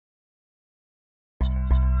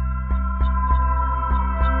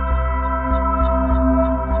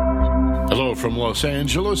Hello from Los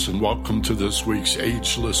Angeles, and welcome to this week's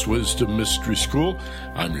Ageless Wisdom Mystery School.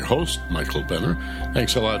 I'm your host, Michael Benner.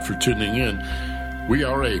 Thanks a lot for tuning in. We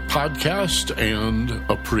are a podcast and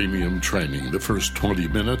a premium training. The first 20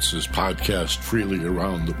 minutes is podcast freely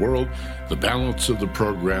around the world. The balance of the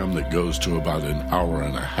program that goes to about an hour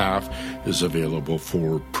and a half is available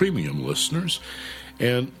for premium listeners.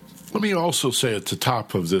 And let me also say at the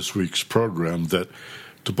top of this week's program that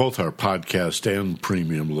to both our podcast and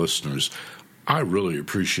premium listeners, I really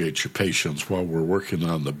appreciate your patience while we're working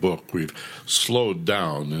on the book. We've slowed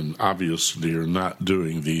down and obviously are not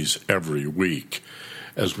doing these every week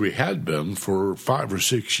as we had been for 5 or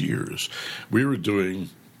 6 years. We were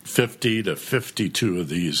doing 50 to 52 of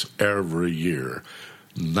these every year,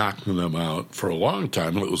 knocking them out for a long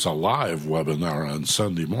time. It was a live webinar on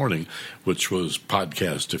Sunday morning, which was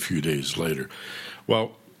podcast a few days later.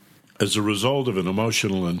 Well, as a result of an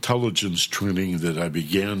emotional intelligence training that I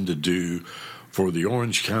began to do for the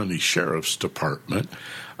Orange County Sheriff's Department,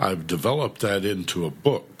 I've developed that into a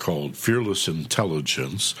book called Fearless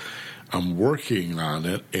Intelligence. I'm working on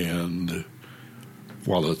it, and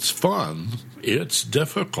while it's fun, it's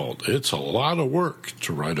difficult. It's a lot of work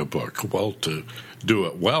to write a book, well, to do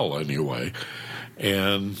it well anyway.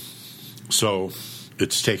 And so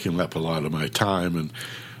it's taking up a lot of my time, and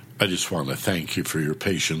I just want to thank you for your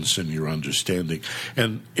patience and your understanding,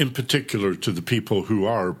 and in particular to the people who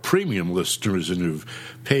are premium listeners and who've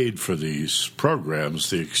paid for these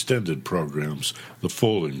programs, the extended programs, the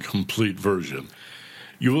full and complete version.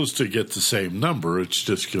 You will still get the same number. It's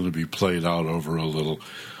just going to be played out over a little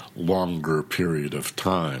longer period of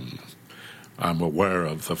time. I'm aware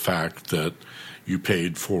of the fact that you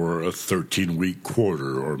paid for a 13-week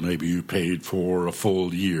quarter, or maybe you paid for a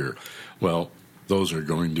full year. Well, those are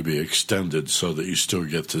going to be extended so that you still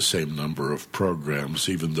get the same number of programs,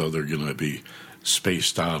 even though they're going to be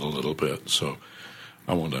spaced out a little bit. So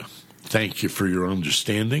I want to thank you for your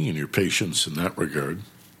understanding and your patience in that regard.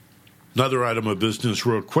 Another item of business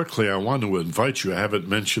real quickly, I want to invite you, I haven't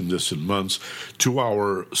mentioned this in months, to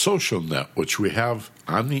our social net, which we have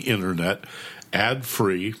on the internet,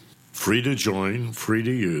 ad-free, free to join, free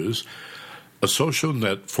to use, a social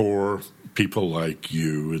net for people like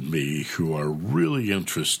you and me who are really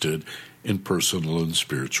interested in personal and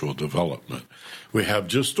spiritual development. We have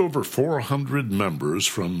just over 400 members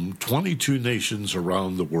from 22 nations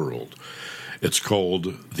around the world. It's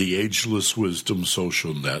called the Ageless Wisdom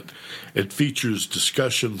Social Net. It features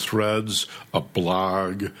discussion threads, a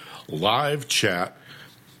blog, live chat,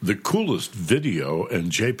 the coolest video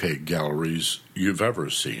and JPEG galleries you've ever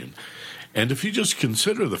seen. And if you just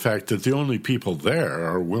consider the fact that the only people there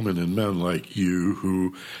are women and men like you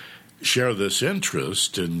who share this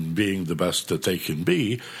interest in being the best that they can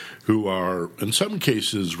be, who are in some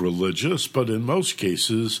cases religious, but in most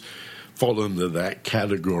cases fall into that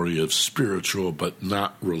category of spiritual but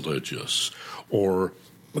not religious, or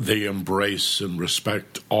they embrace and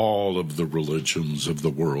respect all of the religions of the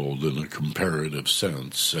world in a comparative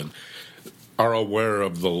sense, and are aware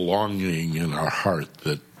of the longing in our heart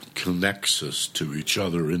that connects us to each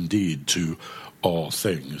other, indeed, to all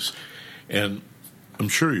things. And I'm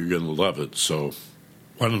sure you're going to love it, so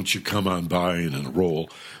why don't you come on by and enroll?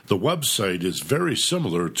 The website is very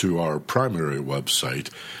similar to our primary website,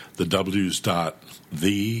 the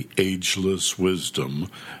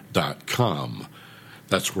w's.theagelesswisdom.com.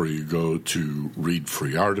 That's where you go to read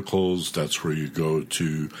free articles. That's where you go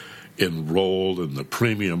to enroll in the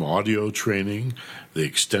premium audio training, the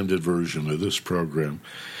extended version of this program.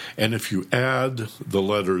 And if you add the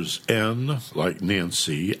letters N, like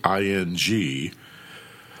Nancy, ING,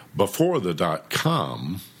 before the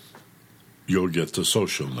 .com, you'll get the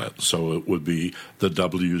social net. So it would be the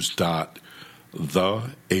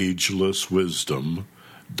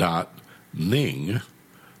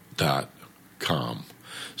w's.theagelesswisdom.ning.com.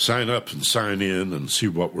 Sign up and sign in and see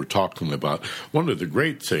what we're talking about. One of the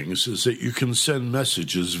great things is that you can send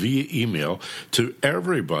messages via email to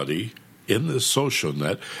everybody in this social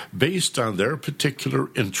net based on their particular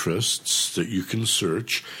interests that you can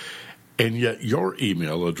search, and yet your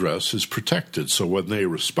email address is protected. So when they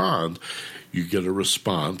respond, you get a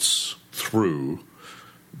response through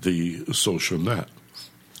the social net.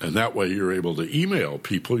 And that way you're able to email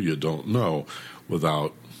people you don't know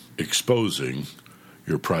without exposing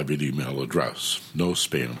your private email address. No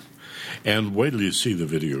spam. And wait till you see the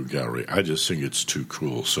video gallery. I just think it's too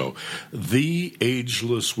cool. So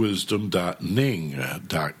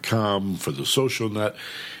theagelesswisdom.ning.com for the social net.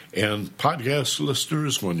 And podcast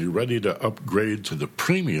listeners, when you're ready to upgrade to the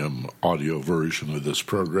premium audio version of this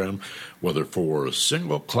program, whether for a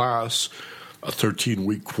single class, a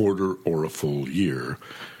 13-week quarter, or a full year,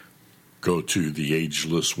 go to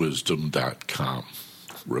theagelesswisdom.com.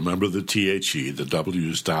 Remember the THE, the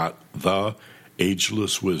W's dot,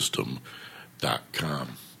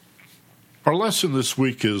 theagelesswisdom.com. Our lesson this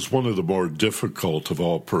week is one of the more difficult of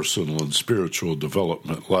all personal and spiritual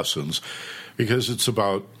development lessons because it's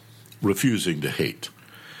about refusing to hate.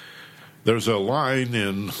 There's a line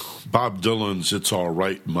in Bob Dylan's It's All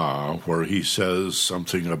Right, Ma, where he says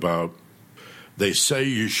something about, they say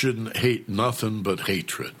you shouldn't hate nothing but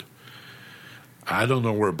hatred. I don't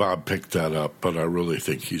know where Bob picked that up, but I really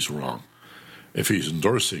think he's wrong. If he's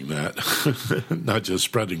endorsing that, not just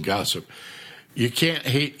spreading gossip. You can't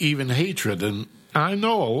hate even hatred. And I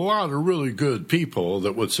know a lot of really good people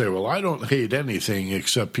that would say, well, I don't hate anything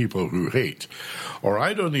except people who hate. Or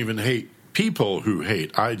I don't even hate people who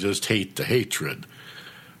hate. I just hate the hatred.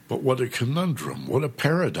 But what a conundrum. What a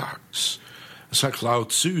paradox. It's like Lao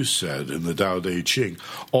Tzu said in the Tao Te Ching,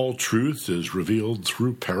 all truth is revealed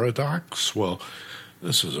through paradox. Well,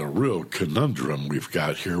 this is a real conundrum we've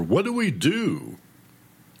got here. What do we do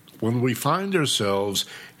when we find ourselves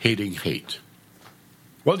hating hate?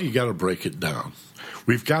 Well, you got to break it down.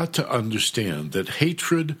 We've got to understand that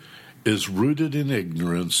hatred is rooted in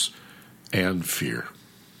ignorance and fear.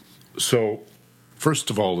 So, first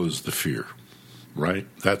of all is the fear. Right?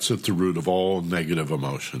 That's at the root of all negative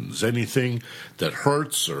emotions. Anything that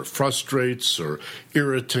hurts or frustrates or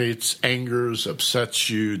irritates, angers, upsets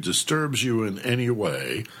you, disturbs you in any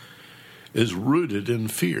way is rooted in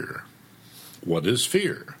fear. What is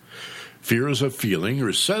fear? Fear is a feeling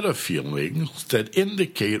or set of feelings that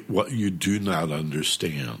indicate what you do not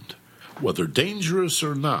understand, whether dangerous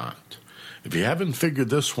or not. If you haven't figured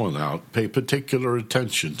this one out, pay particular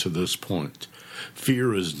attention to this point.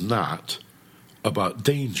 Fear is not about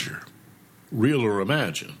danger, real or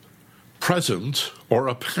imagined, present or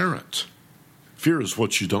apparent. Fear is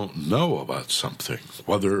what you don't know about something,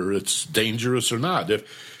 whether it's dangerous or not.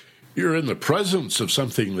 If you're in the presence of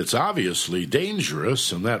something that's obviously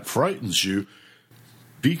dangerous and that frightens you,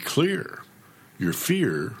 be clear. Your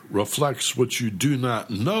fear reflects what you do not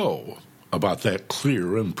know about that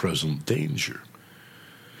clear and present danger.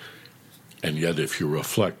 And yet, if you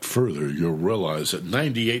reflect further, you'll realize that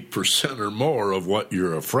 98% or more of what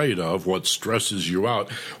you're afraid of, what stresses you out,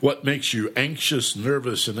 what makes you anxious,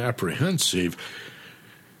 nervous, and apprehensive,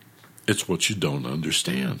 it's what you don't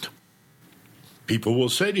understand. People will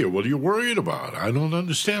say to you, what are you worried about? I don't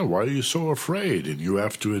understand. Why are you so afraid? And you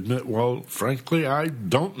have to admit, well, frankly, I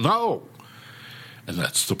don't know. And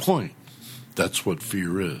that's the point. That's what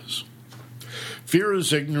fear is. Fear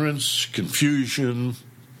is ignorance, confusion,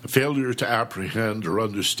 a failure to apprehend or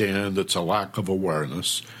understand. It's a lack of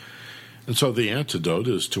awareness. And so the antidote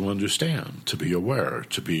is to understand, to be aware,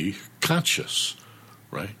 to be conscious,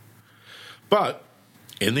 right? But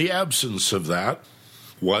in the absence of that,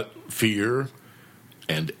 what fear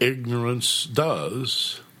and ignorance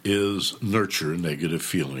does is nurture negative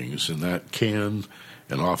feelings, and that can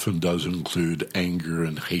and often does include anger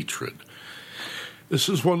and hatred. This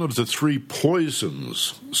is one of the three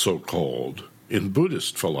poisons, so-called, in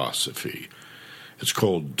Buddhist philosophy. It's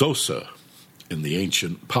called dosa in the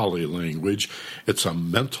ancient Pali language. It's a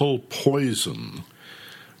mental poison.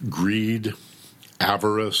 Greed,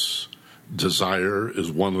 avarice, desire is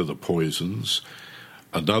one of the poisons.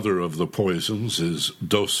 Another of the poisons is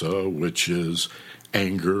dosa, which is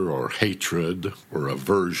anger or hatred or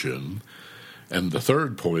aversion. And the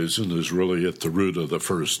third poison is really at the root of the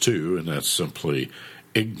first two, and that's simply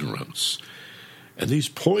ignorance. And these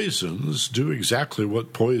poisons do exactly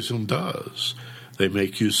what poison does. They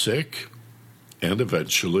make you sick and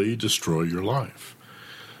eventually destroy your life.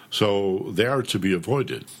 So they are to be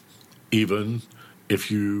avoided, even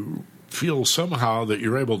if you feel somehow that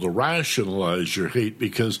you're able to rationalize your hate,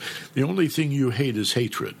 because the only thing you hate is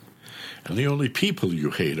hatred, and the only people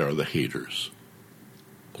you hate are the haters.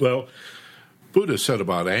 Well, Buddha said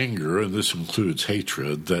about anger, and this includes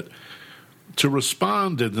hatred, that to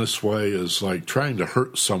respond in this way is like trying to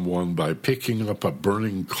hurt someone by picking up a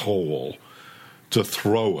burning coal to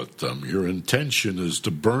throw at them. Your intention is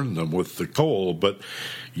to burn them with the coal, but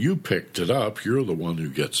you picked it up. You're the one who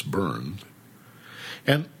gets burned.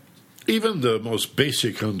 And even the most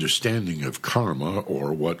basic understanding of karma,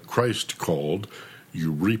 or what Christ called,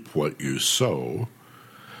 you reap what you sow,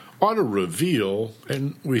 ought to reveal,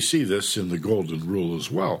 and we see this in the Golden Rule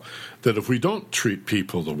as well, that if we don't treat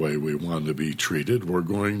people the way we want to be treated, we're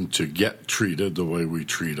going to get treated the way we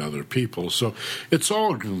treat other people. So it's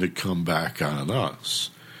all going to come back on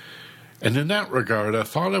us. And in that regard, I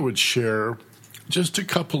thought I would share just a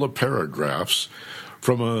couple of paragraphs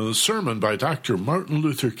from a sermon by Dr. Martin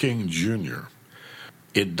Luther King Jr.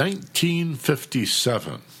 In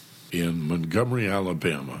 1957, in Montgomery,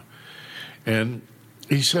 Alabama. And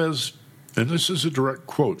he says, and this is a direct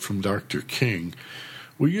quote from Dr. King,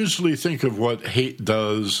 we usually think of what hate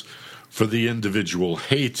does for the individual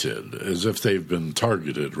hated as if they've been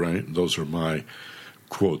targeted, right? Those are my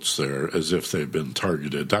quotes there, as if they've been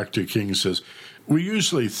targeted. Dr. King says, we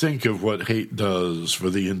usually think of what hate does for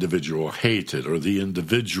the individual hated or the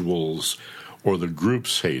individuals or the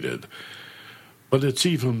groups hated. But it's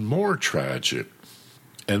even more tragic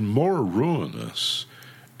and more ruinous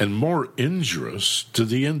and more injurious to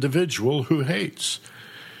the individual who hates.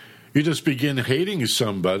 You just begin hating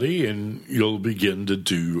somebody and you'll begin to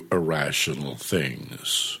do irrational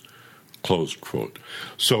things. Close quote.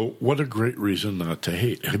 So what a great reason not to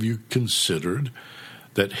hate. Have you considered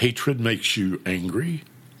that hatred makes you angry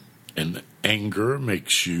and anger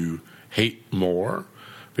makes you hate more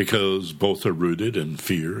because both are rooted in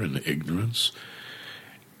fear and ignorance?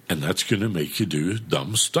 And that's going to make you do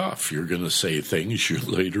dumb stuff. You're going to say things you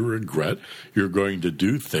later regret. You're going to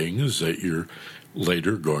do things that you're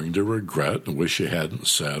later going to regret and wish you hadn't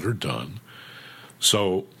said or done.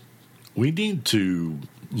 So we need to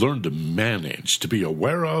learn to manage, to be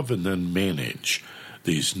aware of and then manage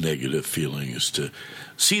these negative feelings, to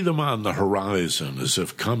see them on the horizon as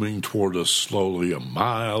if coming toward us slowly a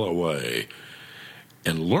mile away,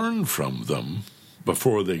 and learn from them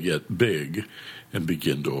before they get big and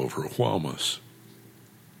begin to overwhelm us.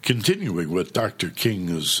 Continuing with Dr.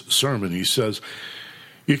 King's sermon, he says,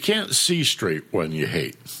 you can't see straight when you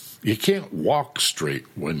hate. You can't walk straight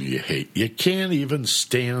when you hate. You can't even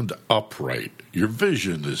stand upright. Your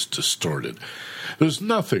vision is distorted. There's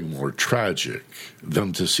nothing more tragic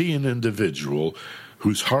than to see an individual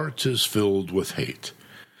whose heart is filled with hate.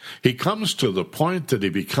 He comes to the point that he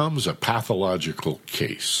becomes a pathological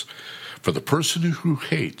case. For the person who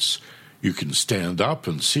hates, you can stand up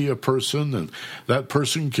and see a person, and that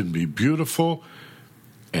person can be beautiful,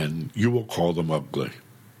 and you will call them ugly.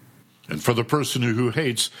 And for the person who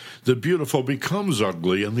hates, the beautiful becomes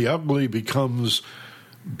ugly, and the ugly becomes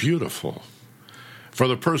beautiful. For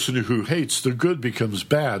the person who hates, the good becomes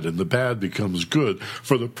bad, and the bad becomes good.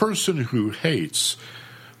 For the person who hates,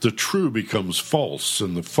 the true becomes false,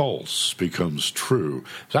 and the false becomes true.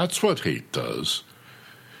 That's what hate does.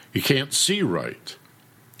 You can't see right.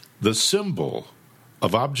 The symbol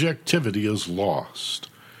of objectivity is lost.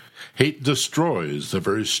 Hate destroys the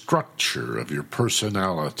very structure of your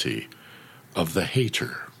personality, of the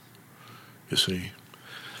hater, you see.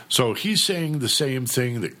 So he's saying the same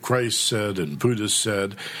thing that Christ said and Buddha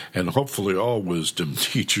said, and hopefully all wisdom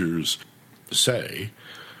teachers say,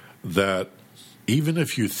 that even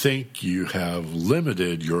if you think you have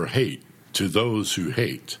limited your hate to those who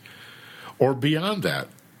hate, or beyond that,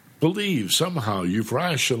 believe somehow you've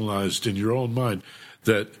rationalized in your own mind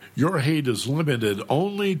that your hate is limited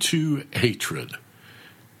only to hatred,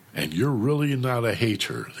 and you're really not a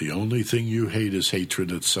hater. The only thing you hate is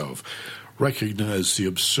hatred itself. Recognize the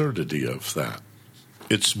absurdity of that.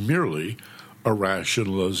 It's merely a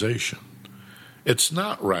rationalization. It's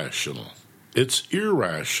not rational. It's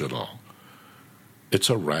irrational. It's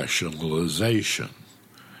a rationalization.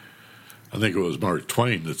 I think it was Mark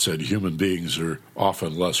Twain that said human beings are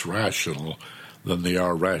often less rational than they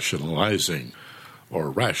are rationalizing, or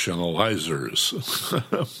rationalizers,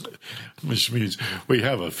 which means we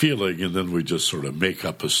have a feeling and then we just sort of make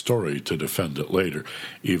up a story to defend it later,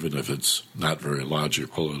 even if it's not very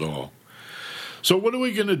logical at all. So what are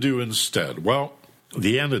we going to do instead? Well,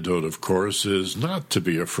 the antidote, of course, is not to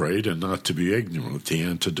be afraid and not to be ignorant. The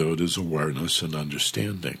antidote is awareness and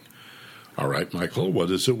understanding. All right, Michael, what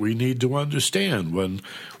is it we need to understand when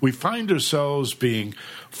we find ourselves being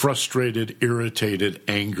frustrated, irritated,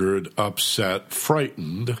 angered, upset,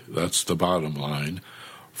 frightened, that's the bottom line,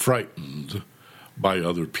 frightened by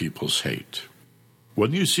other people's hate?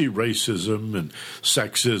 When you see racism and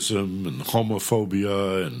sexism and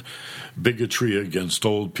homophobia and bigotry against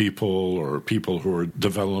old people or people who are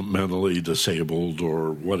developmentally disabled or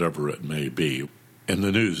whatever it may be, and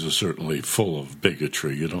the news is certainly full of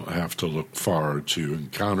bigotry. You don't have to look far to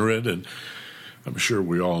encounter it. And I'm sure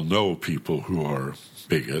we all know people who are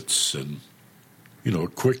bigots and,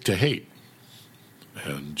 quick to hate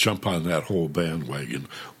and jump on that whole bandwagon.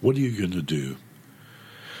 What are you going to do?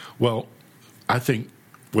 Well, I think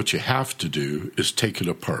what you have to do is take it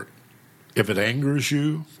apart. If it angers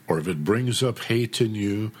you or if it brings up hate in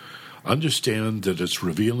you, understand that it's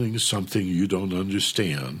revealing something you don't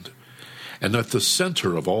understand. And at the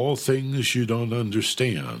center of all things you don't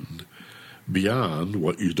understand, beyond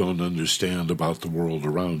what you don't understand about the world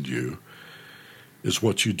around you, is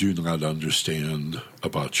what you do not understand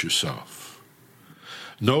about yourself.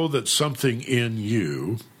 Know that something in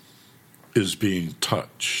you is being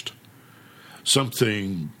touched.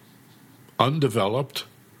 Something undeveloped,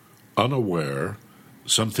 unaware,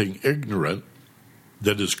 something ignorant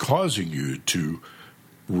that is causing you to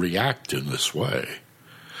react in this way.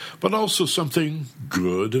 But also something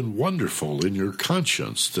good and wonderful in your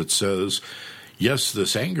conscience that says, yes,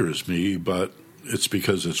 this angers me, but it's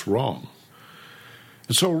because it's wrong.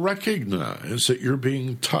 And so recognize that you're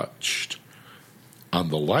being touched on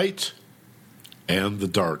the light and the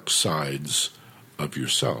dark sides of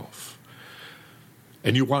yourself.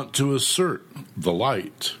 And you want to assert the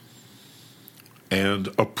light and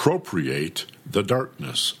appropriate the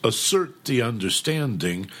darkness, assert the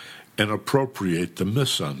understanding and appropriate the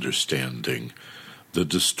misunderstanding, the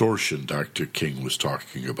distortion Dr. King was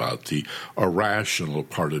talking about, the irrational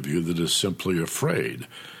part of you that is simply afraid,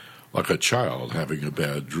 like a child having a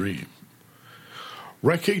bad dream.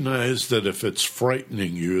 Recognize that if it's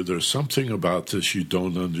frightening you, there's something about this you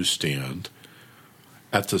don't understand.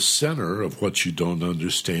 At the center of what you don't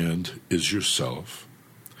understand is yourself,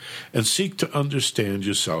 and seek to understand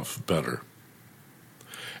yourself better.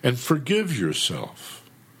 And forgive yourself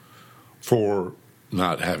for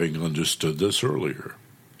not having understood this earlier.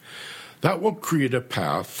 That will create a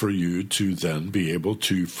path for you to then be able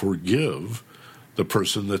to forgive the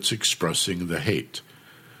person that's expressing the hate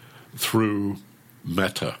through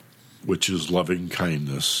metta, which is loving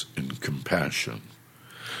kindness and compassion.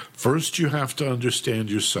 First, you have to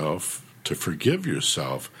understand yourself to forgive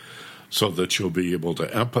yourself so that you'll be able to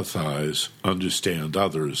empathize, understand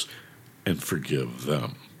others, and forgive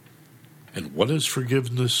them. And what does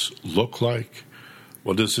forgiveness look like?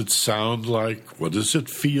 What does it sound like? What does it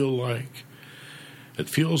feel like? It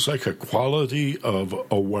feels like a quality of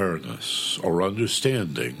awareness or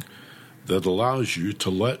understanding that allows you to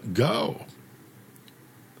let go.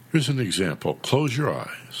 Here's an example. Close your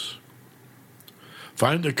eyes.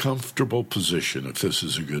 Find a comfortable position if this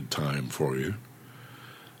is a good time for you.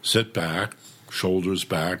 Sit back, shoulders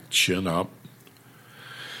back, chin up.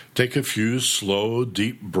 Take a few slow,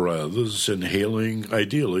 deep breaths, inhaling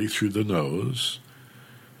ideally through the nose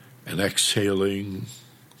and exhaling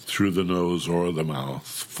through the nose or the mouth,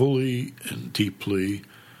 fully and deeply.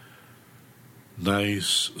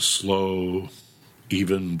 Nice, slow,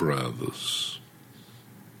 even breaths.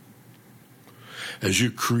 As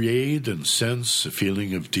you create and sense a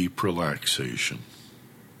feeling of deep relaxation,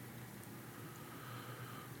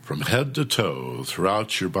 from head to toe,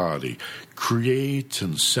 throughout your body, create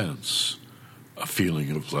and sense a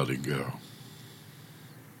feeling of letting go.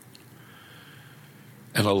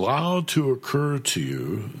 And allow to occur to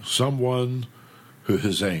you someone who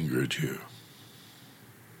has angered you,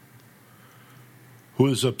 who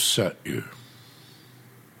has upset you.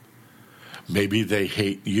 Maybe they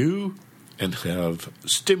hate you and have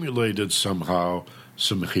stimulated somehow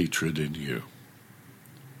some hatred in you.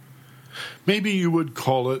 Maybe you would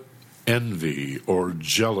call it envy or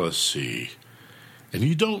jealousy, and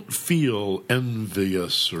you don't feel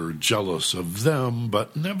envious or jealous of them,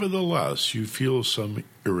 but nevertheless you feel some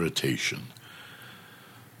irritation,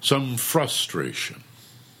 some frustration,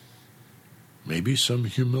 maybe some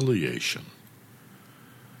humiliation.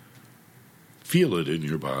 Feel it in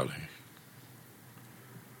your body.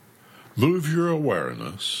 Move your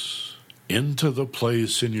awareness into the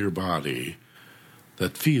place in your body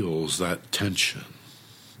that feels that tension,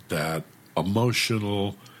 that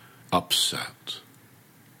emotional upset,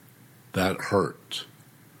 that hurt,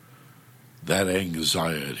 that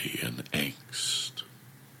anxiety and angst.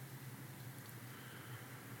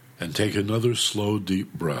 And take another slow,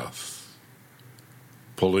 deep breath,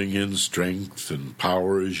 pulling in strength and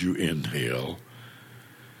power as you inhale.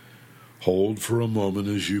 Hold for a moment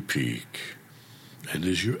as you peak, and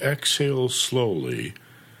as you exhale slowly,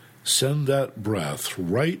 send that breath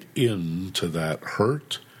right into that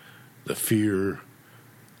hurt, the fear,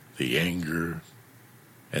 the anger,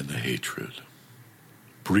 and the hatred.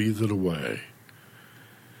 Breathe it away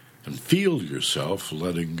and feel yourself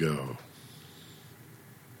letting go.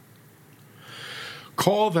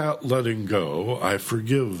 Call that letting go, I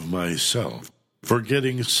forgive myself for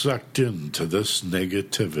getting sucked into this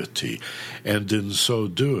negativity, and in so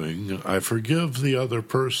doing, I forgive the other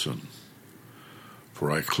person, for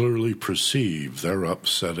I clearly perceive they're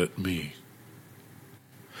upset at me.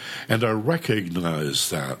 And I recognize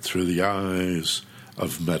that through the eyes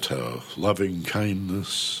of metta, loving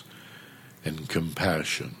kindness and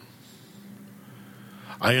compassion.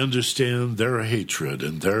 I understand their hatred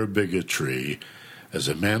and their bigotry as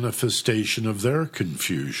a manifestation of their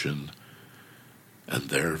confusion and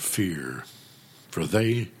their fear, for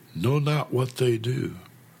they know not what they do.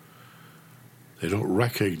 They don't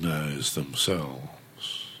recognize themselves.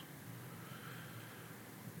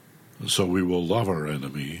 So we will love our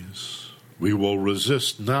enemies. We will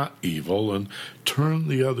resist not evil and turn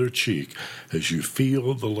the other cheek as you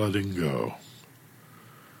feel the letting go.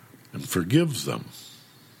 And forgive them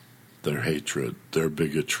their hatred, their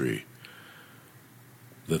bigotry,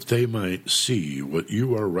 that they might see what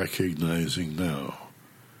you are recognizing now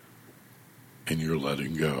and you're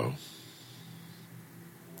letting go.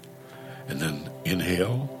 And then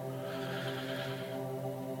inhale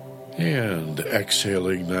and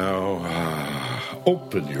exhaling now.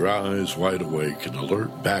 Open your eyes wide awake and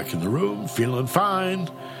alert, back in the room, feeling fine,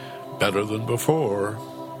 better than before.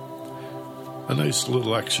 A nice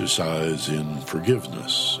little exercise in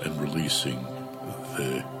forgiveness and releasing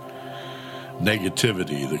the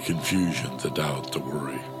negativity, the confusion, the doubt, the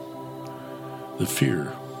worry, the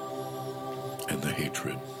fear, and the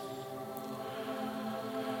hatred.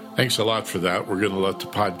 Thanks a lot for that. We're going to let the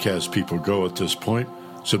podcast people go at this point.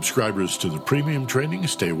 Subscribers to the premium training,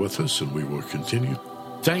 stay with us and we will continue.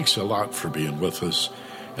 Thanks a lot for being with us.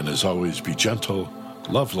 And as always, be gentle,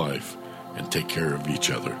 love life, and take care of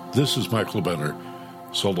each other. This is Michael Benner.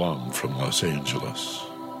 So long from Los Angeles.